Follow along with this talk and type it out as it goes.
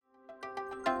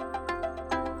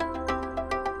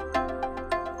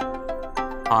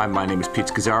Hi, my name is Pete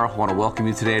Scazzaro. I want to welcome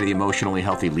you today to the Emotionally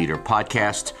Healthy Leader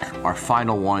podcast, our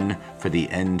final one for the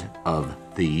end of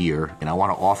the year. And I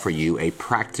want to offer you a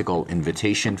practical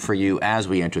invitation for you as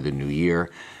we enter the new year.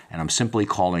 And I'm simply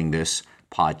calling this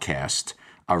podcast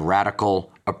a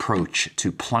radical approach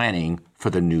to planning for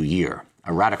the new year.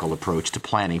 A radical approach to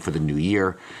planning for the new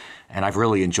year. And I've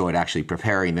really enjoyed actually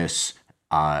preparing this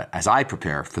as I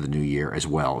prepare for the new year as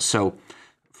well. So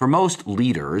for most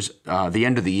leaders, the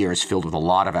end of the year is filled with a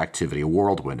lot of activity, a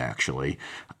whirlwind actually,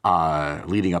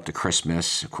 leading up to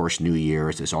Christmas. Of course, New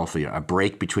Year's, there's also a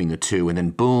break between the two. And then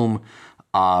boom,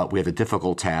 we have the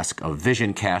difficult task of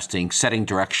vision casting, setting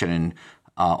direction and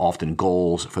often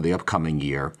goals for the upcoming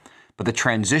year. But the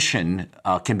transition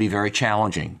can be very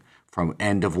challenging from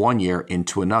end of one year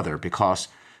into another because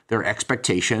there are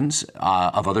expectations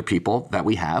of other people that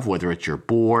we have, whether it's your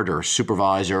board or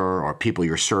supervisor or people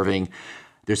you're serving.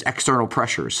 There's external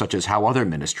pressures, such as how other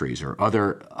ministries or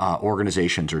other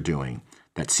organizations are doing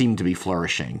that seem to be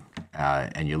flourishing.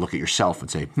 And you look at yourself and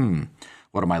say,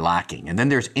 what am I lacking? And then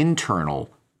there's internal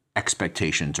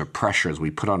expectations or pressures we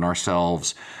put on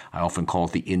ourselves. I often call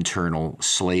it the internal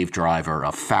slave driver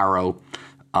of Pharaoh,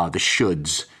 the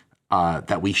shoulds,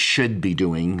 that we should be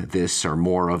doing this or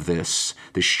more of this.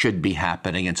 This should be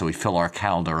happening. And so we fill our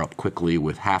calendar up quickly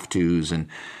with have-tos, and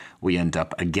we end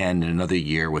up again in another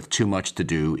year with too much to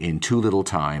do in too little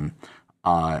time,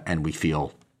 and we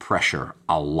feel pressure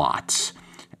a lot.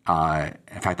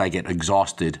 In fact, I get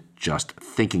exhausted just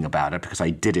thinking about it because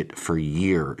I did it for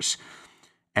years.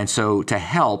 And so to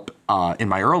help, in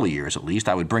my early years at least,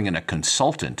 I would bring in a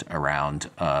consultant around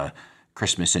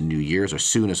Christmas and New Year's, as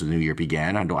soon as the new year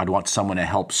began. I'd want someone to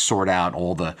help sort out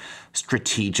all the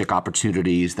strategic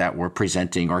opportunities that were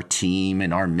presenting our team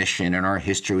and our mission and our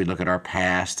history. We'd look at our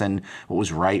past and what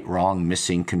was right, wrong,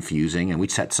 missing, confusing, and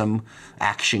we'd set some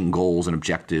action goals and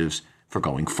objectives for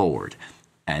going forward.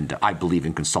 And I believe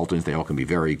in consultants. They all can be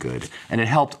very good. And it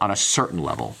helped on a certain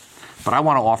level. But I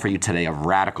want to offer you today a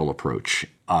radical approach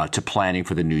to planning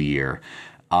for the new year.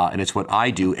 And it's what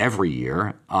I do every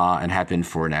year and have been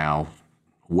for now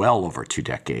well over 2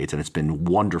 decades, and it's been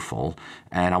wonderful,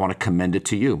 and I want to commend it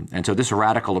to you. And so this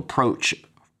radical approach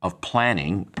of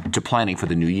planning for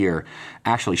the new year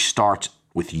actually starts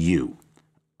with you.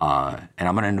 And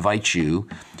I'm going to invite you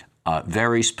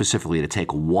very specifically to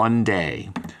take one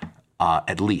day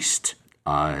at least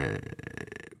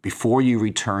before you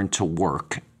return to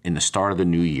work in the start of the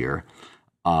new year,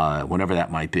 whenever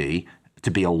that might be,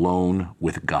 to be alone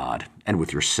with God and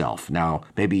with yourself. Now,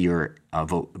 maybe you're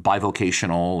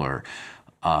bivocational or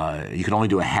you can only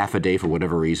do a half a day for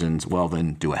whatever reasons. Well,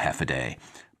 then do a half a day.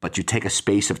 But you take a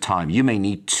space of time. You may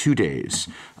need 2 days,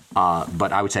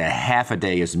 but I would say a half a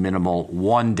day is minimal.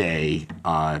 1 day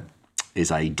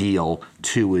is ideal.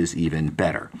 2 is even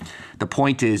better. The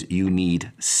point is you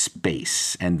need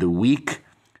space. And the week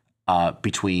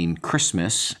between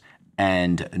Christmas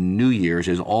and New Year's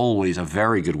is always a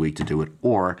very good week to do it,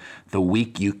 or the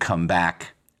week you come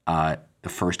back the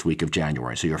first week of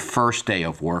January. So your first day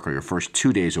of work or your first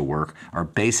 2 days of work are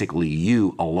basically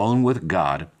you alone with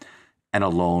God and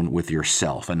alone with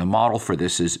yourself. And the model for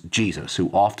this is Jesus, who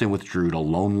often withdrew to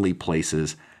lonely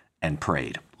places and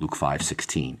prayed. Luke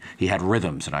 5:16. He had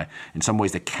rhythms, and in some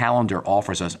ways the calendar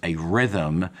offers us a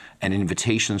rhythm and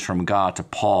invitations from God to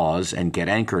pause and get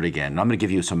anchored again. And I'm going to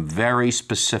give you some very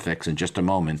specifics in just a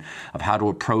moment of how to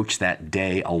approach that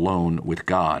day alone with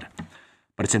God.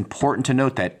 But it's important to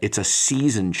note that it's a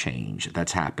season change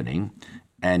that's happening,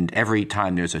 and every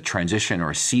time there's a transition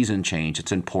or a season change,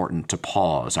 it's important to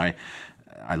pause. I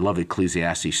love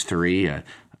Ecclesiastes 3, and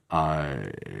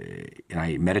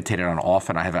I meditated on it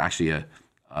often. I have actually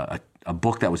a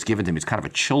book that was given to me. It's kind of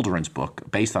a children's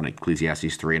book based on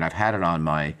Ecclesiastes 3, and I've had it on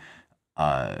my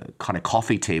kind of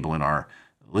coffee table in our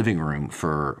living room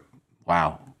for,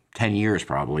 10 years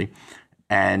probably.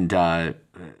 And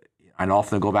I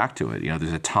often go back to it. You know,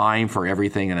 there's a time for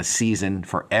everything and a season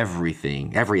for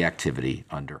everything, every activity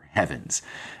under heavens.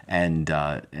 And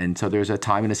so there's a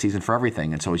time and a season for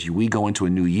everything. And so as we go into a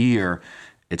new year,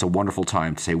 it's a wonderful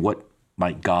time to say, what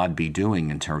might God be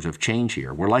doing in terms of change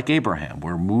here? We're like Abraham.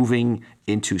 We're moving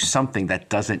into something that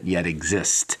doesn't yet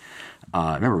exist.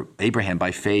 Remember, Abraham, by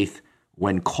faith,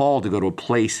 when called to go to a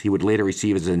place he would later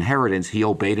receive as an inheritance, he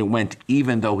obeyed and went,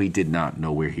 even though he did not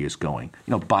know where he is going.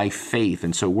 By faith.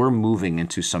 And so we're moving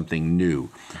into something new.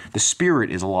 The Spirit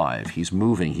is alive. He's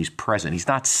moving. He's present. He's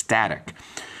not static.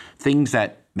 Things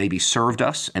that maybe served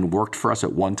us and worked for us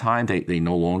at one time, they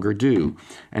no longer do.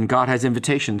 And God has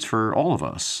invitations for all of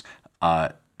us.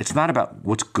 It's not about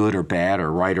what's good or bad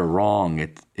or right or wrong,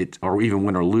 or even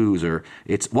win or lose, or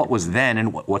it's what was then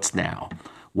and what's now.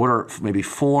 what are maybe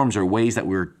forms or ways that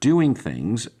we're doing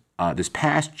things this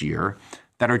past year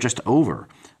that are just over.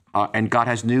 And God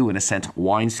has new, in a sense,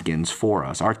 wineskins for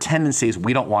us. Our tendency is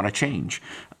we don't want to change,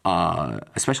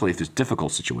 especially if there's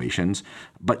difficult situations.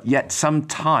 But yet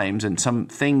sometimes and some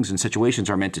things and situations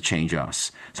are meant to change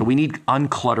us. So we need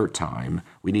uncluttered time.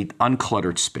 We need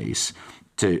uncluttered space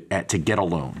to get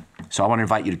alone. So I want to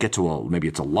invite you to get to maybe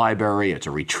it's a library, it's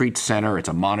a retreat center, it's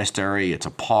a monastery, it's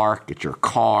a park, it's your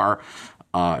car,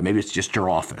 maybe it's just your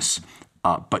office.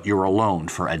 But you're alone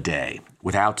for a day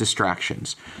without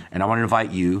distractions. And I want to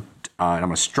invite you, and I'm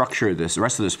going to structure the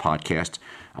rest of this podcast,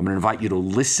 I'm going to invite you to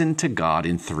listen to God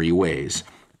in three ways.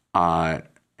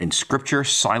 In Scripture,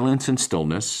 silence and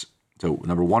stillness. So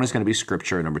number one is going to be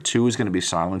Scripture. Number two is going to be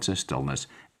silence and stillness.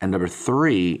 And number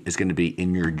three is going to be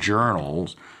in your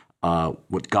journals,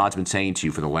 what God's been saying to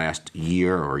you for the last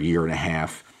year or year and a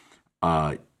half.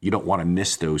 You don't want to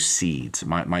miss those seeds.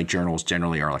 My journals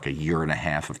generally are like a year and a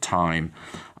half of time.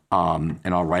 And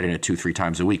I'll write in it 2-3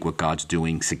 times a week what God's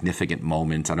doing, significant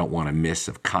moments I don't want to miss,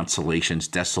 of consolations,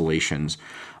 desolations.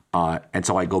 And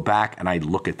so I go back and I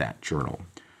look at that journal.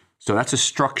 So that's a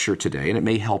structure today, and it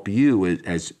may help you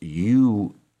as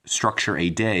you structure a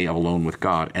day of alone with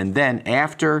God. And then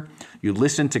after you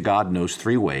listen to God in those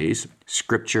three ways,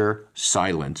 Scripture,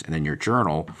 silence, and then your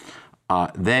journal,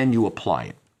 then you apply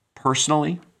it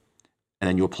personally, and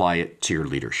then you apply it to your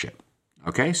leadership.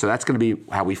 Okay, so that's going to be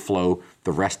how we flow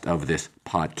the rest of this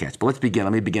podcast. But let's begin.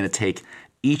 Let me begin to take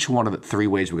each one of the three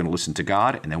ways we're going to listen to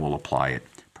God, and then we'll apply it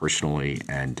personally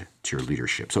and to your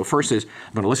leadership. So first is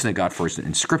I'm going to listen to God first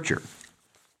in Scripture.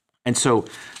 And so,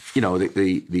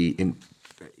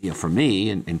 for me,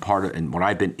 and when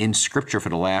I've been in Scripture for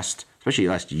especially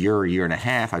the last year and a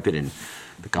half, I've been in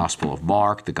the Gospel of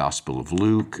Mark, the Gospel of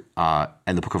Luke,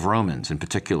 and the book of Romans in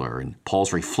particular, and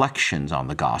Paul's reflections on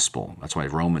the Gospel. That's why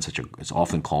Romans is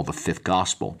often called the fifth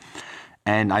Gospel.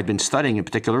 And I've been studying in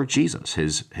particular Jesus,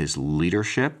 his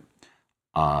leadership,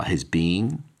 his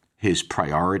being, his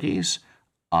priorities,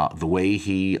 the way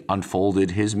he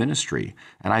unfolded his ministry.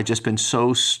 And I've just been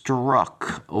so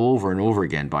struck over and over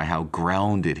again by how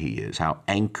grounded he is, how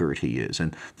anchored he is,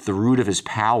 and the root of his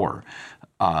power,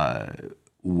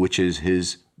 which is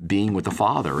his being with the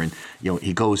Father. And,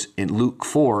 he goes in Luke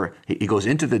 4, he goes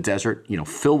into the desert,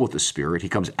 filled with the Spirit. He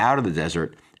comes out of the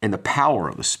desert in the power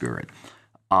of the Spirit.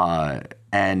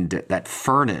 And that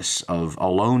furnace of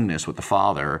aloneness with the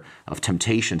Father, of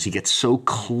temptations, he gets so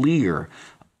clear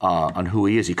on who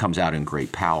he is, he comes out in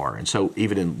great power. And so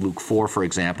even in Luke 4, for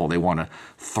example, they want to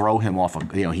throw him off.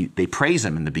 They praise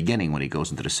him in the beginning when he goes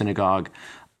into the synagogue.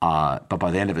 But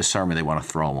by the end of his sermon, they want to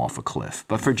throw him off a cliff.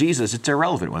 But for Jesus, it's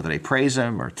irrelevant whether they praise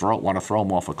him or want to throw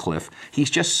him off a cliff. He's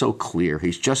just so clear.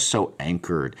 He's just so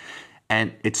anchored.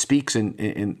 And it speaks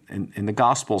in the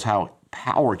Gospels how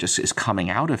power just is coming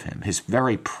out of him. His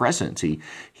very presence. He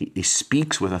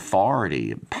speaks with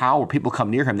authority, power. People come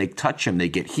near him, they touch him, they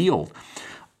get healed.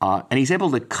 And he's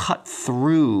able to cut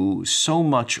through so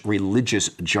much religious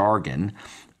jargon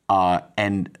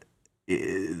and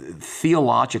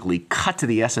theologically cut to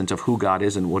the essence of who God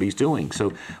is and what he's doing.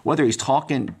 So whether he's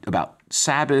talking about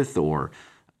Sabbath or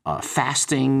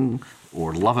fasting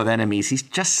or love of enemies, he's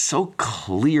just so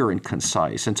clear and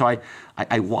concise. And so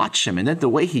I watch him, and then the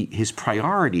way his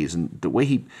priorities and the way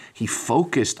he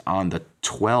focused on the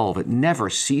 12, it never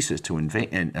ceases to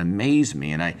amaze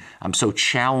me. And I'm so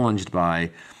challenged by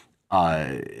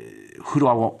who do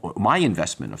I want, my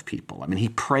investment of people. I mean, he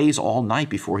prays all night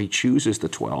before he chooses the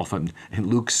 12. And in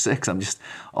Luke 6, I'm just,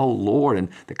 oh Lord, and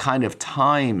the kind of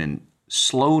time and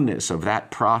slowness of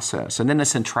that process. And then the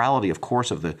centrality, of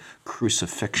course, of the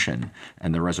crucifixion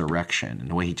and the resurrection, and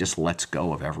the way he just lets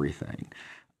go of everything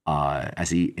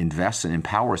as he invests and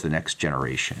empowers the next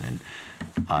generation. And,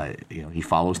 he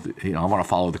follows, I want to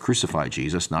follow the crucified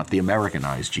Jesus, not the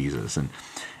Americanized Jesus. And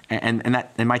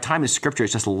my time in Scripture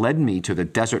has just led me to the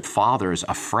Desert Fathers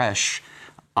afresh,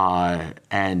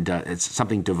 and it's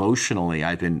something devotionally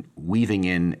I've been weaving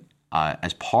in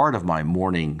as part of my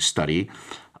morning study.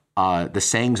 The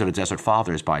Sayings of the Desert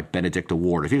Fathers by Benedict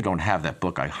Ward. If you don't have that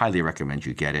book, I highly recommend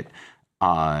you get it.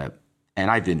 And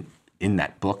I've been in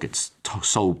that book. It's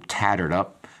so tattered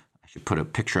up. I should put a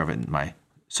picture of it in my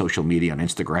social media on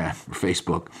Instagram or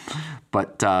Facebook.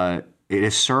 But it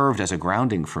has served as a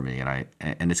grounding for me,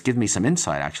 and it's given me some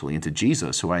insight actually into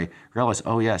Jesus, who I realized,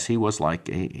 oh yes, he was like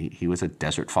he was a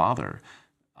desert father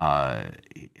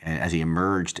as he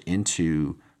emerged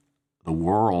into the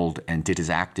world and did his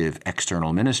active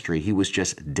external ministry. He was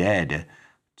just dead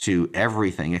to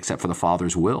everything except for the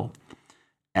Father's will,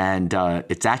 and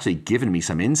it's actually given me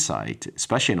some insight,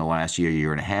 especially in the last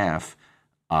year and a half,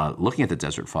 looking at the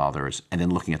Desert Fathers and then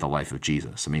looking at the life of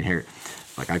Jesus. I mean, here,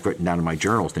 like I've written down in my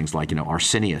journal things like,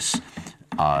 Arsenius,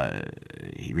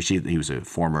 he was a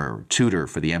former tutor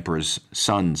for the emperor's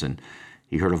sons, and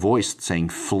he heard a voice saying,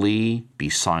 "Flee, be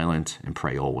silent, and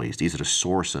pray always." These are the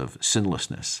source of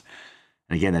sinlessness.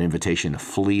 And again, that invitation to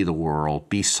flee the world,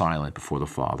 be silent before the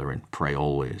Father, and pray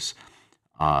always.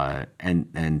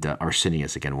 And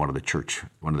Arsenius, again, one of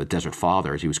the Desert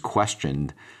Fathers, he was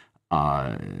questioned.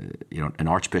 An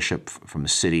archbishop from the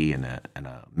city and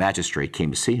a magistrate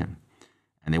came to see him,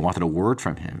 and they wanted a word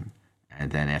from him.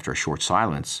 And then after a short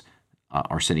silence,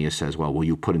 Arsenius says, "Well, will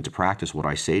you put into practice what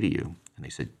I say to you?" And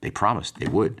they promised they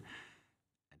would.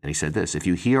 And he said this: "If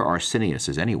you hear Arsenius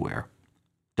is anywhere,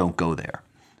 don't go there."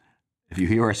 If you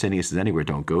hear Arsenius is anywhere,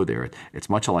 don't go there. It's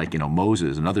much like,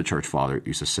 Moses, another church father,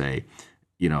 used to say,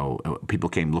 people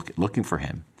came looking for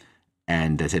him.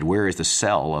 And they said, "Where is the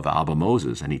cell of Abba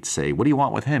Moses?" And he'd say, "What do you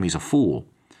want with him? He's a fool."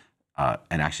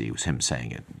 And actually, it was him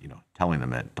saying it, telling them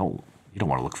that you don't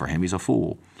want to look for him. He's a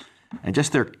fool. And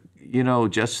just their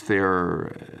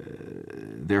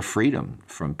freedom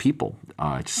from people.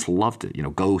 I just loved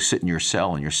it. Go sit in your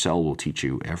cell, and your cell will teach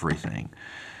you everything.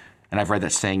 And I've read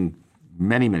that saying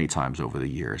many, many times over the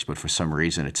years, but for some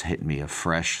reason it's hit me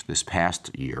afresh this past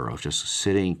year of just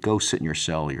go sit in your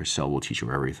cell will teach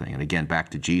you everything. And again, back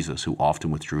to Jesus, who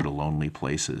often withdrew to lonely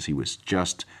places. He was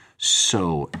just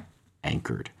so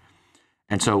anchored.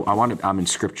 And so I'm in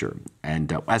Scripture.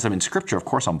 And as I'm in Scripture, of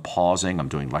course, I'm pausing. I'm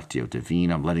doing Lectio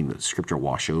Divina. I'm letting the Scripture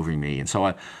wash over me. And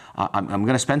so I'm going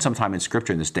to spend some time in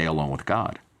Scripture in this day alone with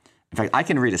God. In fact, I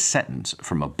can read a sentence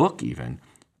from a book even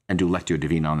and do Lectio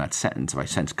Divina on that sentence if I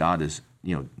sense God is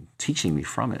teaching me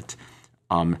from it.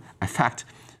 In fact,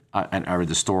 and I read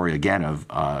the story again of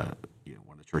one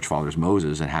of the church fathers,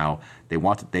 Moses, and how they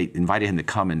invited him to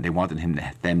come, and they wanted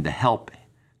them to help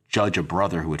judge a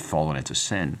brother who had fallen into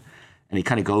sin. And he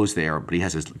kind of goes there, but he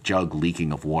has his jug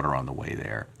leaking of water on the way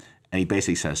there, and he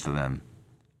basically says to them,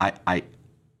 "I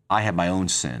have my own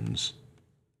sins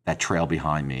that trail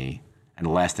behind me. And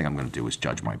the last thing I'm going to do is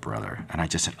judge my brother." And I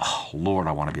just said, "Oh, Lord,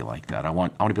 I want to be like that. I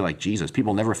want to be like Jesus."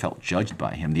 People never felt judged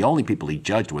by him. The only people he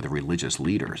judged were the religious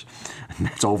leaders. And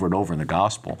that's over and over in the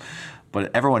gospel.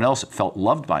 But everyone else felt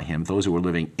loved by him. Those who were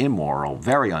living immoral,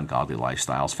 very ungodly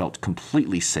lifestyles felt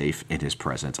completely safe in his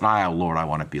presence. And Lord, I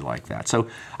want to be like that. So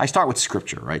I start with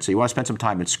Scripture, right? So you want to spend some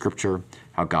time in Scripture,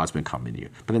 how God's been coming to you.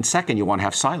 But then second, you want to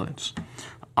have silence.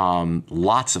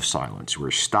 Lots of silence.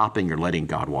 You're stopping, you're letting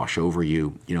God wash over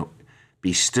you.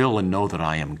 Be still and know that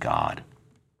I am God.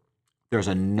 There's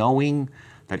a knowing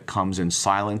that comes in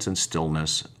silence and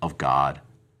stillness of God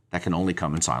that can only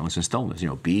come in silence and stillness.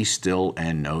 Be still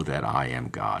and know that I am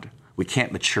God. We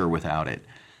can't mature without it.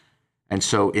 And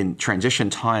so in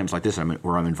transition times like this,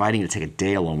 where I'm inviting you to take a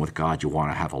day alone with God, you want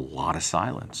to have a lot of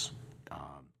silence.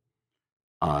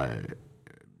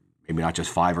 Maybe not just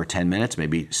 5 or 10 minutes,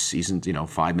 maybe seasons,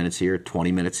 5 minutes here,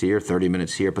 20 minutes here, 30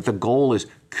 minutes here. But the goal is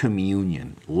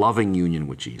communion, loving union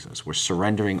with Jesus. We're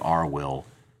surrendering our will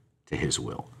to his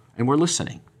will. And we're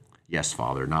listening. Yes,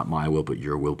 Father, not my will, but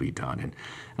your will be done. And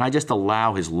I just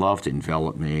allow his love to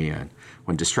envelop me. And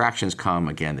when distractions come,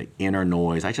 again, the inner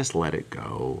noise, I just let it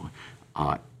go,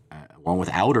 along with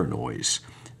outer noise.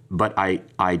 But I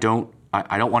don't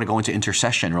want to go into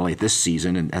intercession really at this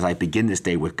season. And as I begin this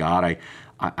day with God,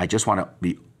 I just want to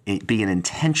be in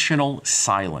intentional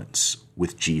silence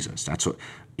with Jesus. That's what,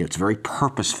 it's very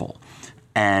purposeful.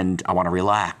 And I want to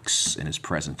relax in his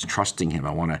presence, trusting him.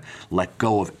 I want to let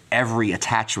go of every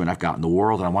attachment I've got in the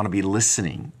world, and I want to be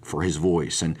listening for his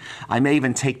voice. And I may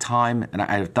even take time, and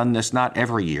I've done this not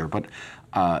every year, but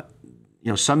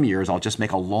some years I'll just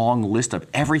make a long list of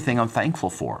everything I'm thankful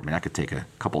for. I mean, I could take a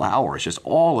couple hours, just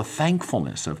all the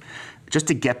thankfulness just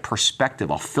to get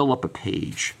perspective. I'll fill up a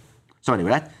page. So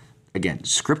anyway, that, again,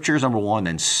 Scripture is number one,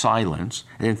 then silence.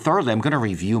 And then thirdly, I'm going to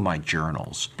review my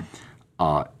journals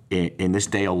in this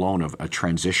day alone of a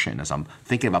transition as I'm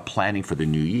thinking about planning for the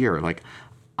new year. Like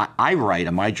I write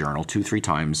in my journal 2-3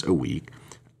 times a week,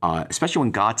 especially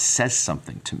when God says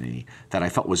something to me that I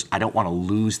felt I don't want to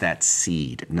lose that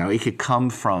seed. Now, it could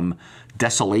come from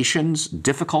desolations,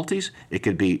 difficulties. It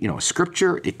could be, a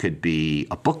scripture. It could be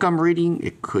a book I'm reading.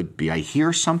 It could be I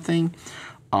hear something.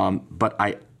 But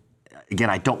I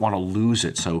don't want to lose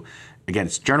it. So again,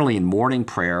 it's generally in morning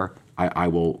prayer, I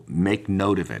will make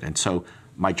note of it. And so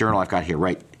my journal I've got here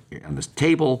right on this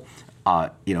table,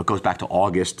 goes back to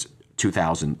August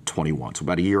 2021, so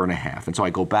about a year and a half. And so I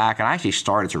go back, and I actually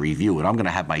started to review it. I'm going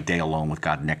to have my day alone with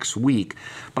God next week.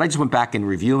 But I just went back and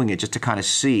reviewing it just to kind of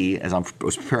see, as I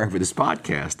was preparing for this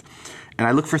podcast. And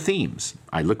I look for themes.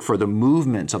 I look for the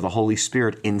movements of the Holy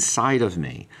Spirit inside of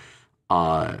me.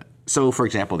 So, for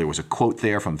example, there was a quote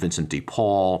there from Vincent de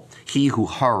Paul: "He who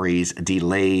hurries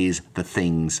delays the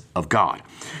things of God."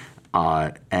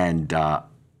 And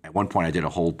at one point, I did a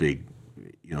whole big,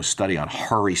 study on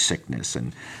hurry sickness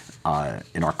and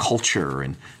in our culture,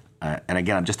 and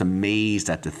again, I'm just amazed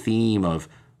at the theme of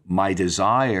my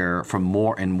desire for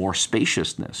more and more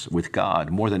spaciousness with God,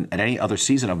 more than at any other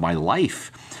season of my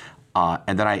life.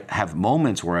 And then I have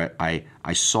moments where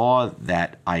I saw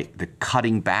that the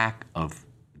cutting back of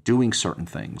doing certain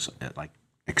things, like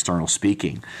external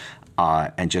speaking,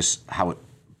 and just how it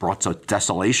brought such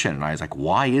desolation. And I was like,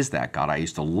 why is that, God? I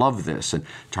used to love this, and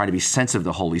trying to be sensitive to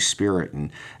the Holy Spirit.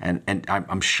 And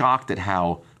I'm shocked at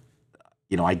how,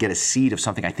 I get a seed of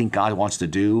something I think God wants to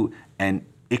do, and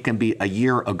it can be a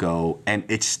year ago, and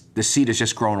the seed has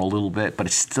just grown a little bit, but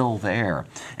it's still there,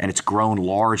 and it's grown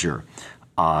larger.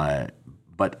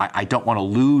 But I don't want to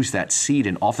lose that seed,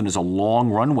 and often there's a long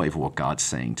runway for what God's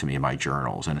saying to me in my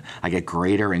journals, and I get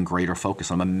greater and greater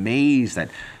focus. I'm amazed at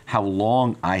how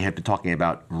long I have been talking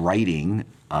about writing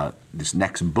this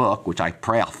next book, which I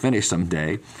pray I'll finish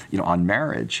someday, on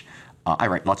marriage. I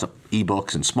write lots of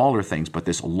ebooks and smaller things, but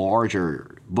this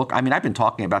larger book, I've been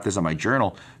talking about this in my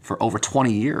journal for over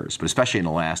 20 years, but especially in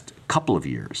the last couple of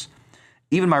years.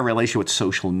 Even my relationship with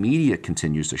social media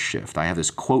continues to shift. I have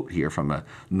this quote here from a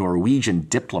Norwegian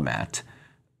diplomat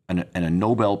and a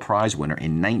Nobel Prize winner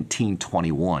in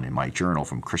 1921 in my journal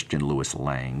from Christian Lewis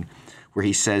Lang, where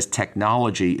he says,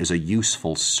 "Technology is a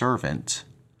useful servant,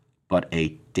 but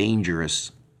a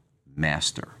dangerous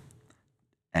master."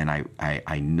 And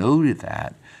I noted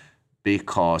that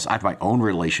because I have my own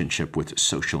relationship with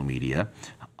social media,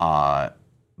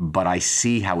 but I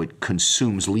see how it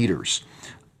consumes leaders.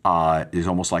 There's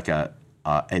almost like an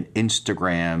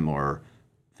Instagram or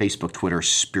Facebook, Twitter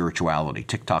spirituality,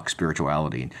 TikTok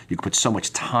spirituality. And you can put so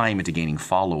much time into gaining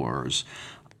followers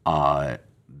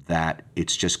that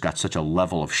it's just got such a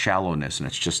level of shallowness, and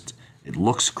it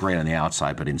looks great on the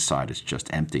outside, but inside it's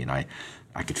just empty. And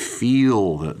I could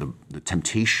feel the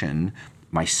temptation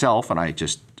myself, and I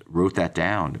just wrote that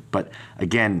down. But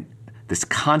again, this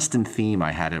constant theme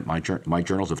I had in my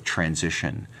journals of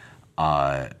transition,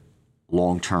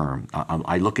 long term.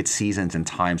 I look at seasons and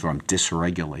times where I'm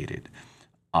dysregulated.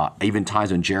 Even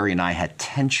times when Jerry and I had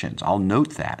tensions. I'll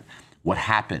note that. What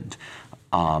happened?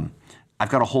 I've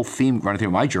got a whole theme running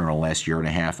through my journal last year and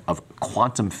a half of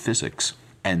quantum physics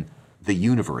and the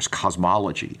universe,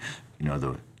 cosmology.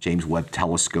 The James Webb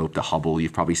Telescope, the Hubble,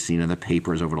 you've probably seen in the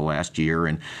papers over the last year.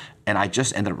 And I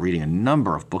just ended up reading a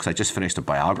number of books. I just finished a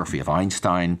biography of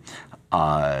Einstein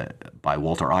by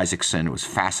Walter Isaacson. It was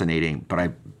fascinating, but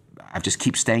I just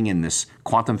keep staying in this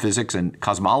quantum physics and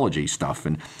cosmology stuff.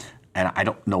 And I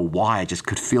don't know why. I just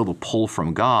could feel the pull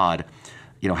from God,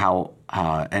 how,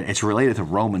 and it's related to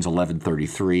Romans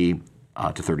 11:33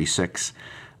 to 36.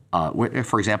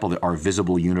 For example, our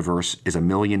visible universe is 1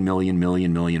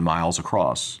 million miles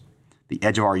across. The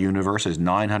edge of our universe is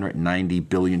 990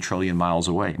 billion trillion miles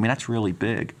away. That's really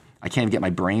big. I can't even get my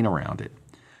brain around it.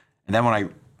 And then when I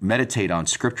meditate on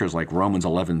scriptures like Romans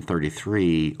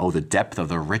 11:33, the depth of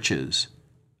the riches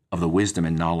of the wisdom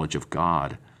and knowledge of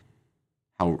God,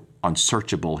 how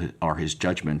unsearchable are his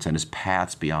judgments and his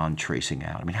paths beyond tracing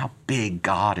out. How big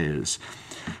God is.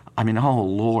 Oh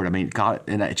Lord, God,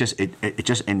 and it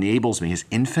just enables me, his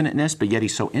infiniteness, but yet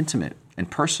he's so intimate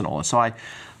and personal. And so I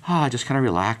just kind of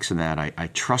relax in that. I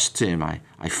trust him.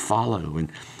 I follow.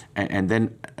 And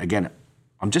then again,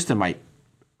 I'm just in my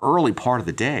early part of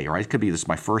the day, right? It could be this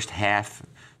my first half,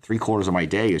 3/4 of my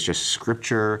day is just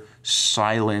scripture,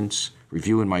 silence,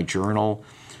 reviewing my journal,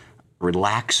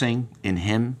 relaxing in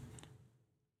him,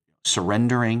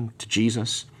 surrendering to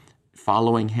Jesus,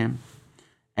 following him.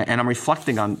 And I'm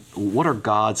reflecting on what are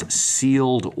God's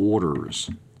sealed orders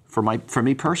for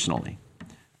me personally.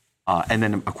 And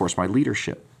then, of course, my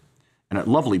leadership. And a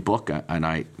lovely book, and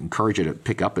I encourage you to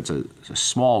pick up. It's a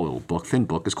small little book, thin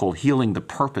book. It's called Healing the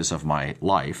Purpose of My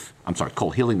Life.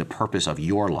 Called Healing the Purpose of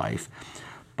Your Life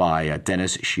by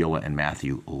Dennis, Sheila, and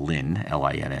Matthew Lynn,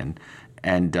 Linn.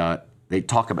 And they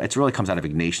talk about, it really comes out of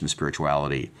Ignatian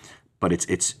spirituality, but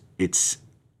it's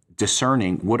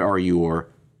discerning what are your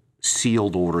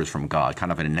sealed orders from God,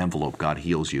 kind of in an envelope. God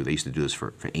heals you. They used to do this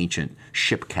for ancient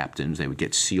ship captains. They would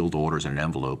get sealed orders in an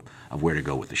envelope of where to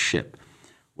go with the ship.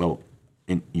 Well,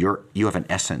 you have an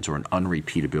essence or an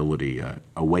unrepeatability,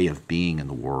 a way of being in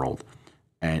the world,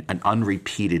 and an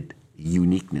unrepeated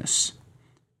uniqueness.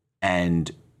 And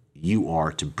you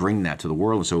are to bring that to the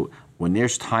world. And so when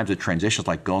there's times of transitions,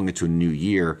 like going into a new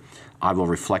year, I will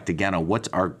reflect again on what's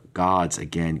our God's,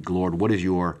 again, Lord, what is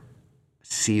your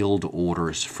sealed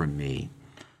orders for me?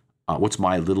 What's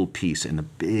my little piece in the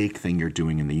big thing you're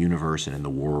doing in the universe and in the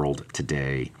world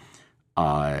today?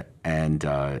 I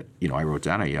wrote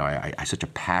down, I such a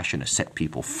passion to set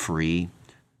people free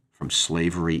from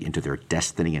slavery into their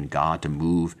destiny in God, to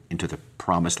move into the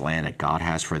promised land that God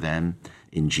has for them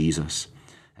in Jesus.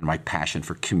 And my passion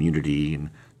for community and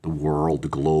the world, the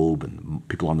globe, and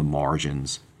people on the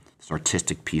margins, this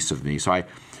artistic piece of me. So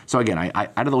again,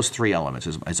 out of those three elements,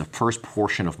 as a first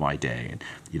portion of my day, and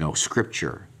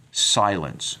scripture,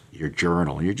 silence, your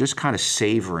journal, and you're just kind of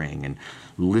savoring and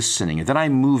listening. And then I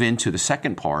move into the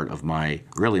second part of my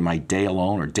day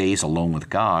alone, or days alone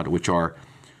with God, which are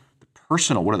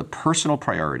what are the personal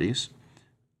priorities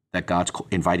that God's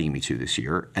inviting me to this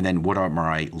year? And then what are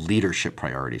my leadership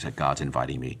priorities that God's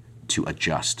inviting me to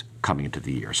adjust coming into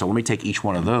the year? So let me take each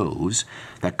one of those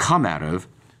that come out of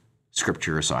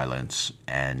scripture, silence,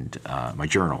 and my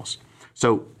journals.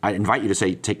 So I invite you to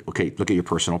say, look at your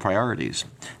personal priorities.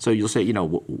 So you'll say,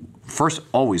 first,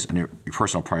 always your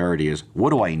personal priority is, what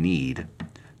do I need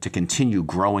to continue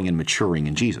growing and maturing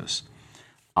in Jesus?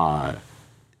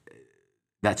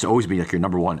 That's always be like your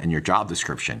number one in your job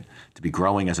description, to be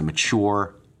growing as a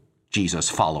mature Jesus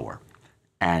follower.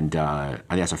 And I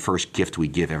think that's the first gift we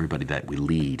give everybody that we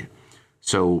lead.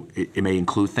 So it may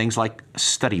include things like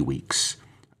study weeks.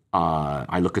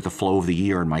 I look at the flow of the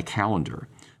year in my calendar.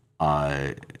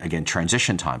 Again,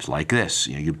 transition times like this.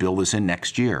 You build this in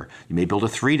next year. You may build a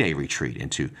 3-day retreat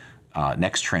into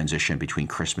next transition between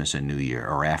Christmas and New Year,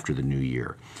 or after the New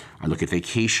Year. I look at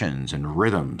vacations and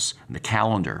rhythms and the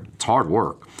calendar. It's hard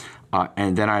work.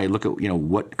 And then I look at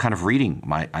what kind of reading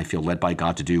I feel led by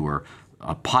God to do, or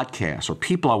podcasts, or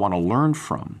people I want to learn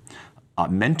from,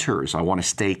 mentors I want to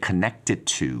stay connected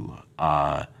to.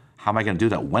 How am I going to do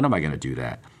that? When am I going to do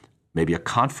that? Maybe a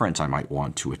conference I might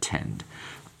want to attend.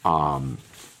 Now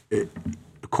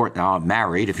I'm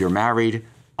married. If you're married,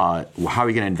 how are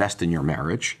you going to invest in your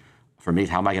marriage? For me,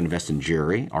 how am I going to invest in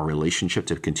Jerry, our relationship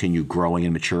to continue growing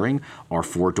and maturing, our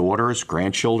 4 daughters,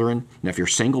 grandchildren? And if you're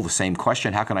single, the same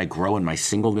question. How can I grow in my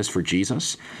singleness for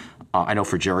Jesus? I know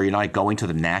for Jerry and I, going to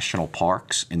the national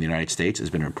parks in the United States has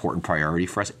been an important priority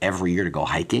for us every year, to go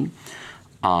hiking.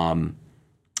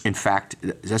 In fact,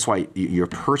 that's why your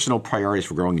personal priorities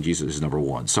for growing in Jesus is number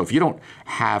one. So if you don't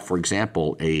have, for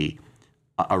example, a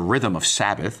rhythm of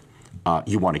Sabbath,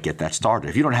 you want to get that started.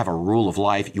 If you don't have a rule of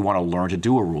life, you want to learn to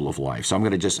do a rule of life. So I'm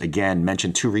going to just, again,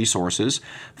 mention 2 resources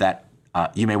that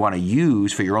you may want to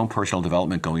use for your own personal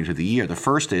development going into the year. The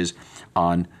first is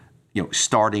on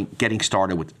getting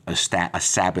started with a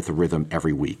Sabbath rhythm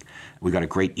every week. We've got a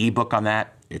great ebook on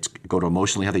that. Go to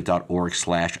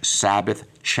emotionallyhealthy.org/Sabbath.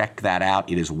 Check that out.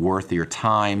 It is worth your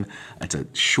time. It's a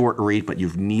short read, but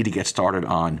you need to get started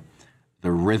on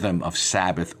the rhythm of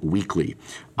Sabbath weekly.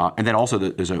 And then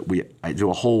also I do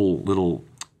a whole little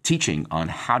teaching on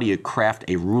how do you craft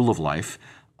a rule of life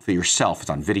for yourself. It's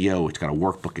on video. It's got a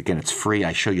workbook. Again, it's free.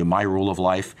 I show you my rule of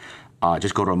life.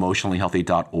 Just go to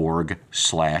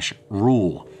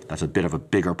emotionallyhealthy.org/rule. That's a bit of a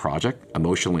bigger project,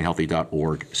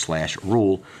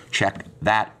 emotionallyhealthy.org/rule. Check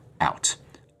that out.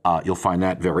 You'll find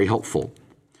that very helpful.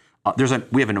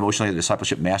 We have an Emotionally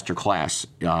Discipleship Masterclass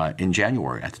in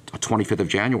January, 25th of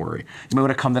January. You may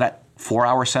want to come to that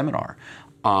 4-hour seminar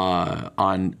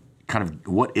on kind of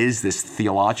what is this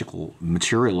theological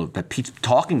material that Pete's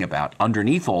talking about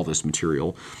underneath all this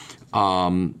material.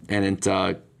 Go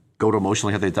to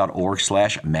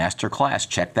emotionallyhealthy.org/masterclass.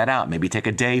 Check that out. Maybe take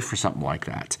a day for something like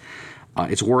that.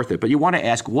 It's worth it. But you want to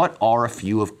ask, what are a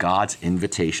few of God's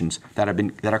invitations that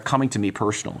are coming to me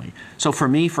personally? So for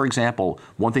me, for example,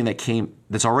 one thing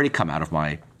that's already come out of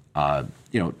my my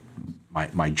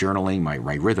journaling, my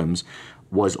rhythms,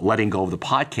 was letting go of the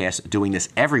podcast, doing this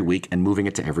every week and moving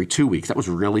it to every 2 weeks. That was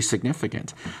really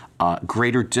significant.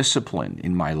 Greater discipline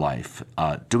in my life,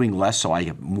 doing less so I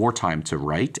have more time to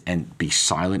write and be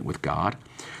silent with God.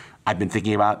 I've been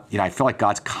thinking about, I feel like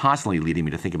God's constantly leading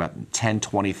me to think about 10,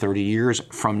 20, 30 years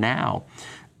from now,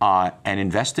 and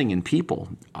investing in people.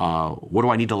 What do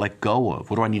I need to let go of?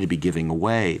 What do I need to be giving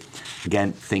away?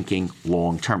 Again, thinking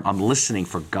long term. I'm listening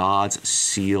for God's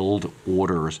sealed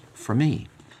orders for me.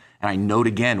 And I note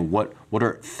again, what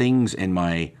are things in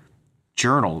my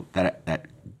journal that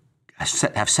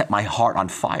have set my heart on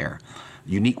fire?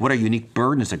 What are unique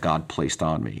burdens that God placed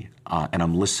on me? And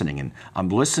I'm listening. And I'm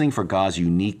listening for God's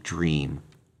unique dream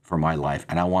for my life.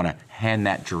 And I want to hand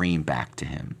that dream back to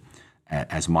Him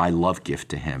as my love gift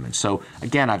to Him. And so,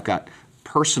 again, I've got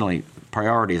personally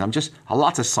priorities. I'm just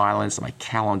lots of silence, my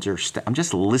calendar. I'm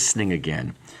just listening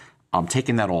again. I'm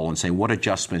taking that all and saying, what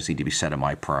adjustments need to be set in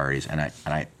my priorities? And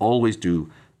I always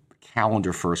do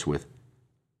calendar first with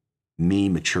me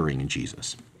maturing in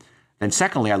Jesus. Then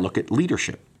secondly, I look at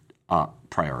leadership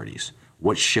priorities.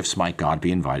 What shifts might God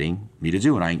be inviting me to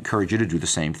do? And I encourage you to do the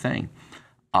same thing.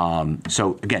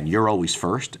 So again, you're always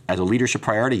first. As a leadership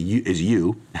priority is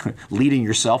you, leading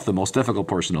yourself, the most difficult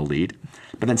person to lead.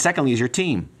 But then secondly is your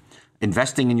team,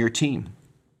 investing in your team,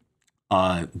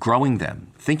 growing them,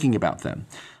 thinking about them,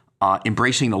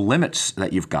 embracing the limits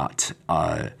that you've got.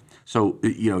 What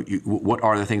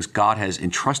are the things God has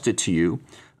entrusted to you?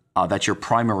 That's your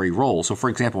primary role. So, for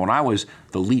example, when I was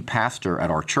the lead pastor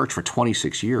at our church for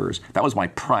 26 years, that was my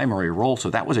primary role. So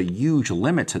that was a huge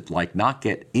limit to not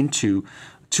get into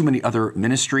too many other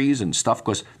ministries and stuff,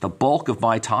 because the bulk of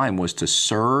my time was to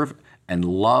serve and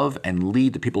love and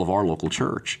lead the people of our local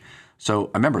church.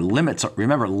 So remember, limits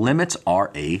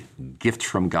are a gift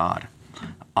from God.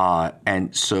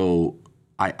 And so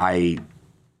I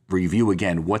review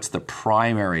again, what's the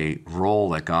primary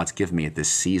role that God's given me at this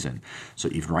season? So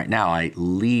even right now, I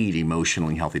lead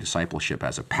emotionally healthy discipleship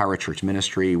as a parachurch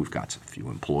ministry. We've got a few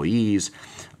employees,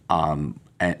 and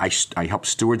I help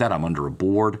steward that. I'm under a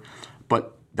board,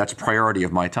 but that's a priority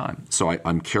of my time. So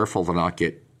I'm careful to not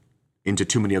get into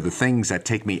too many other things that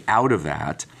take me out of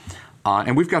that.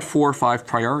 And we've got 4 or 5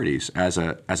 priorities as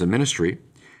a ministry.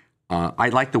 I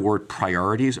like the word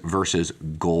priorities versus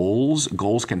goals.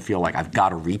 Goals can feel like I've got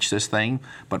to reach this thing,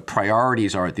 but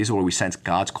priorities these are what we sense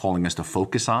God's calling us to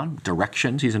focus on,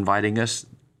 directions He's inviting us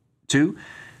to.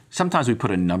 Sometimes we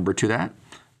put a number to that,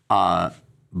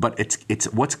 but it's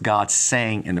what's God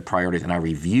saying in the priorities, and I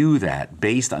review that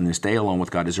based on this day alone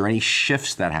with God. Is there any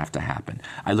shifts that have to happen?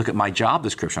 I look at my job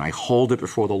description. I hold it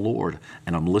before the Lord,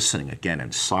 and I'm listening again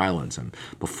in silence and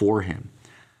before Him.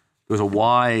 There was a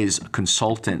wise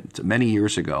consultant many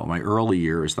years ago, my early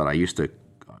years, that I used to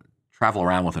travel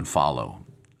around with and follow,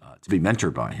 to be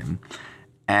mentored by him.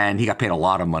 And he got paid a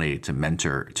lot of money to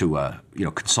mentor, to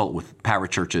consult with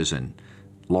parachurches and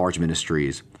large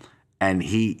ministries. And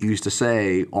he used to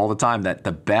say all the time that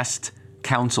the best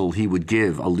counsel he would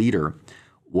give a leader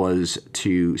was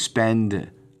to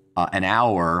spend an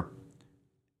hour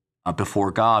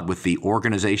before God with the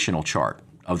organizational chart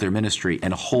of their ministry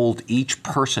and hold each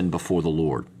person before the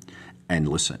Lord and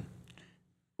listen.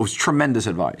 It was tremendous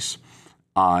advice.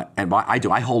 And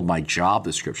I hold my job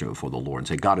description before the Lord and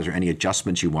say, God, is there any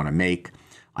adjustments you want to make?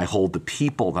 I hold the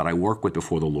people that I work with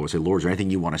before the Lord. Say, Lord, is there anything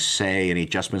you want to say? Any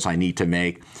adjustments I need to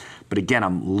make? But again,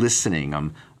 I'm listening.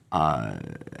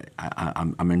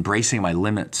 I'm embracing my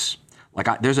limits.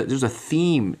 There's a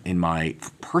theme in my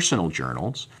personal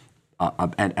journals,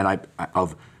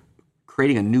 of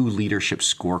creating a new leadership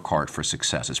scorecard for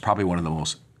success. It's probably one of the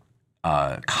most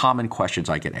common questions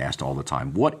I get asked all the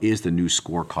time. What is the new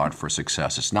scorecard for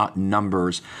success? It's not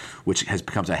numbers, which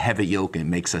becomes a heavy yoke and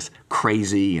makes us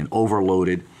crazy and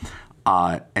overloaded.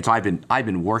 And so I've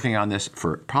been working on this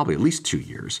for probably at least 2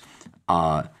 years.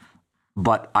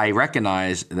 But I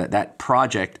recognize that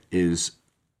project is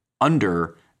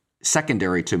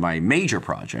secondary to my major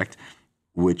project,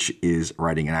 which is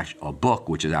writing a book,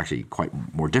 which is actually quite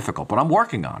more difficult. But I'm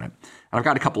working on it. And I've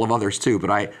got a couple of others too,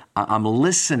 but I'm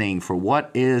listening for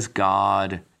what is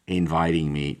God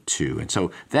inviting me to. And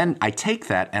so then I take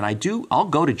that and I'll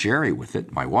go to Jerry with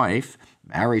it, my wife,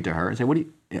 married to her, and say, what do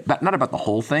you, not about the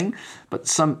whole thing,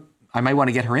 but I might want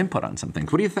to get her input on some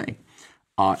things. What do you think?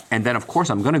 And then, of course,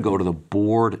 I'm going to go to the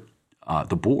board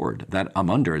that I'm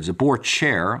under. It's a board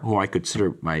chair who I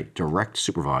consider my direct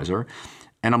supervisor.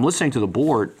 And I'm listening to the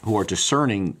board who are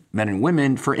discerning men and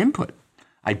women for input.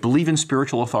 I believe in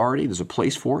spiritual authority. There's a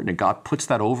place for it, and God puts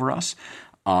that over us.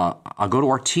 I'll go to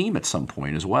our team at some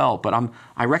point as well. But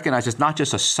I recognize it's not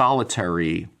just a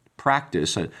solitary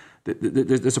practice.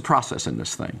 There's a process in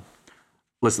this thing.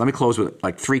 Listen, let me close with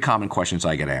 3 common questions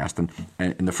I get asked.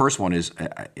 And the first one is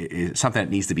something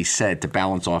that needs to be said to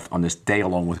balance off on this day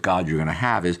alone with God you're going to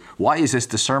have is, why is this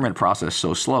discernment process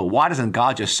so slow? Why doesn't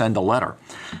God just send a letter?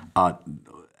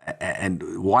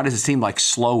 And why does it seem like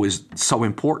slow is so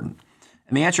important?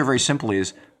 And the answer very simply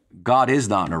is, God is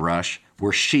not in a rush.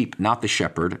 We're sheep, not the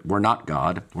shepherd. We're not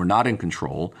God. We're not in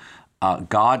control.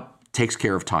 God takes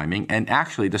care of timing. And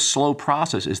actually, the slow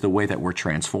process is the way that we're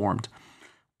transformed.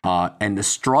 And the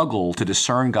struggle to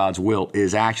discern God's will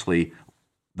is actually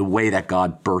the way that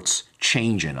God births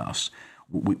change in us.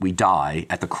 We die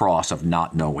at the cross of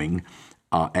not knowing,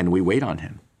 and we wait on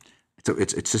Him. So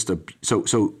it's just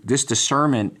so this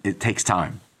discernment, it takes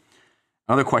time.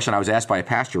 Another question I was asked by a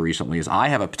pastor recently is, I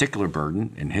have a particular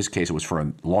burden. In his case, it was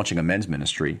for launching a men's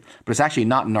ministry, but it's actually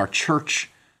not in our church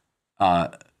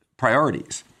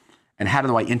priorities. And how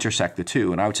do I intersect the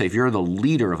two? And I would say, if you're the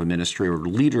leader of a ministry or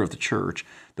leader of the church,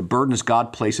 the burdens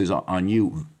God places on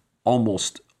you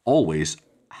almost always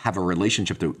have a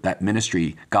relationship to that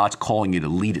ministry, God's calling you to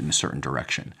lead it in a certain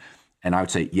direction. And I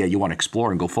would say, yeah, you want to explore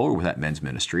and go forward with that men's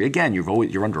ministry. Again,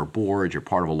 you're under a board, you're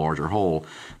part of a larger whole,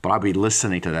 but I'd be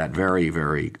listening to that very,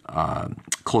 very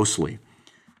closely.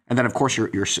 And then, of course,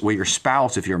 where your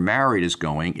spouse, if you're married, is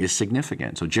going is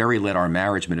significant. So Jerry led our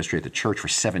marriage ministry at the church for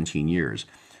 17 years.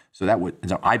 So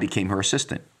I became her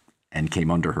assistant and came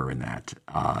under her in that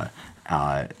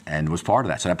and was part of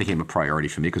that. So that became a priority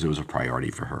for me because it was a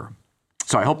priority for her.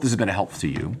 So I hope this has been a help to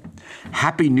you.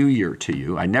 Happy New Year to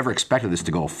you. I never expected this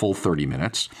to go a full 30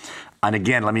 minutes. And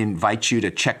again, let me invite you to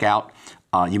check out,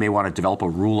 you may want to develop a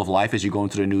rule of life as you go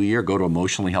into the new year. Go to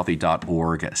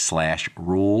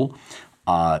emotionallyhealthy.org/rule.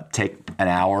 Take an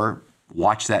hour,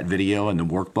 watch that video and the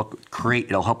workbook.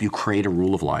 It'll help you create a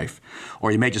rule of life.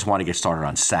 Or you may just want to get started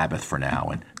on Sabbath for now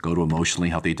and go to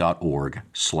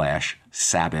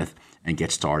emotionallyhealthy.org/Sabbath and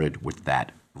get started with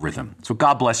that rhythm. So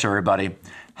God bless everybody.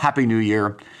 Happy New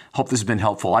Year. Hope this has been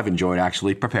helpful. I've enjoyed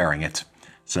actually preparing it.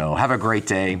 So have a great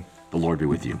day. The Lord be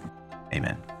with you.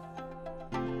 Amen.